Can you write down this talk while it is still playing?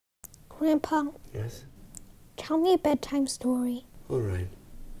Grandpa, Yes? tell me a bedtime story. All right.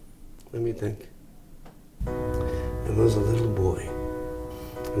 Let me think. There was a little boy,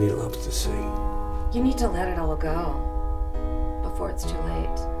 and he loves to sing. You need to let it all go before it's too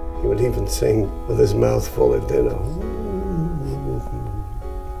late. He would even sing with his mouth full of dinner.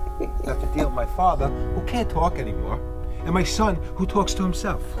 I have to deal with my father, who can't talk anymore, and my son, who talks to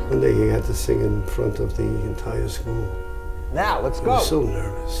himself. One day he had to sing in front of the entire school. Now, let's He go. was so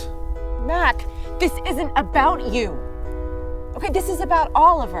nervous. Mac, this isn't about you. Okay, this is about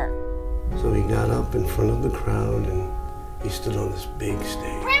Oliver. So he got up in front of the crowd and he stood on this big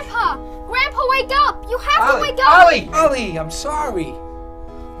stage. Grandpa! Grandpa, wake up! You have to wake up! Ollie, I'm sorry.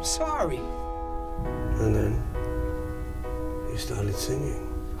 I'm sorry. And then he started singing.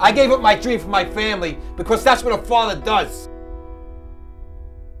 I gave up my dream for my family because that's what a father does.